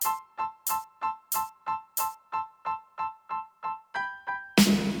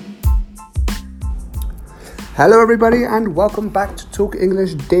Hello everybody and welcome back to Talk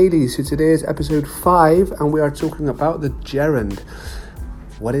English Daily. So today is episode 5 and we are talking about the gerund.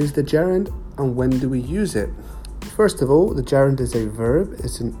 What is the gerund and when do we use it? First of all, the gerund is a verb,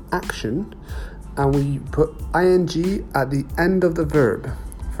 it's an action, and we put ing at the end of the verb.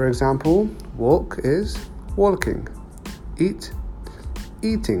 For example, walk is walking, eat,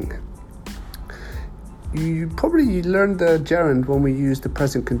 eating. You probably learned the gerund when we use the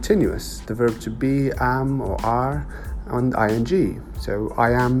present continuous, the verb to be, am or are, and ing. So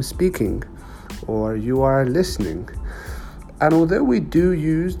I am speaking or you are listening. And although we do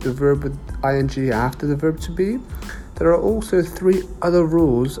use the verb with ing after the verb to be, there are also 3 other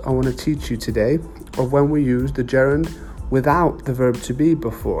rules I want to teach you today of when we use the gerund without the verb to be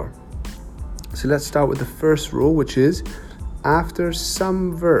before. So let's start with the first rule, which is after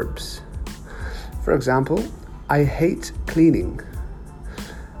some verbs. For example, I hate cleaning.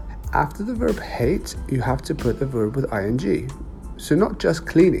 After the verb hate, you have to put the verb with ing. So not just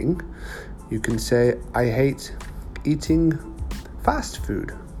cleaning, you can say I hate eating fast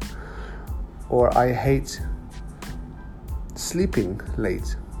food, or I hate sleeping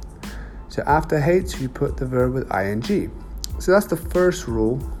late. So after hate, you put the verb with ing. So that's the first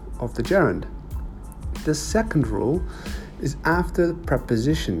rule of the gerund. The second rule is after the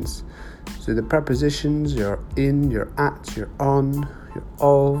prepositions. So the prepositions, you're in, you're at, you're on, you're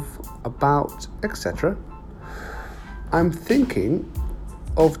of, about, etc. I'm thinking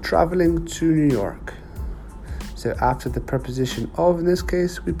of traveling to New York. So after the preposition of, in this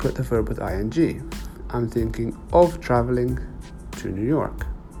case, we put the verb with ing. I'm thinking of traveling to New York.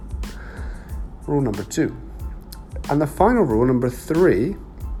 Rule number 2. And the final rule, number 3,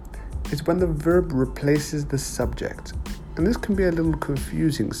 is when the verb replaces the subject. And this can be a little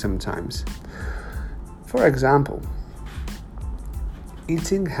confusing sometimes. For example,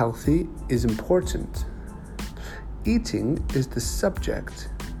 eating healthy is important. Eating is the subject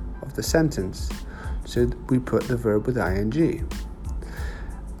of the sentence, so we put the verb with ing.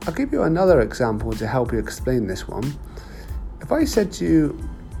 I'll give you another example to help you explain this one. If I said to you,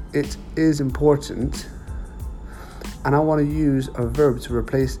 it is important, and I want to use a verb to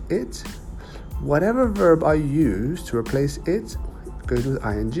replace it, whatever verb I use to replace it goes with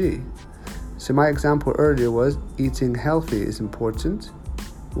ing. So my example earlier was eating healthy is important.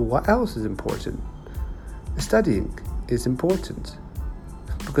 Well, what else is important? Studying is important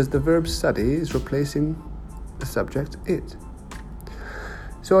because the verb study is replacing the subject it.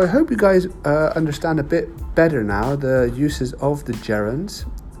 So I hope you guys understand a bit better now the uses of the gerunds,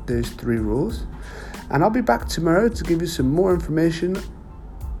 those 3 rules. And I'll be back tomorrow to give you some more information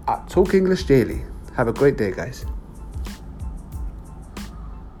at Talk English Daily. Have a great day, guys.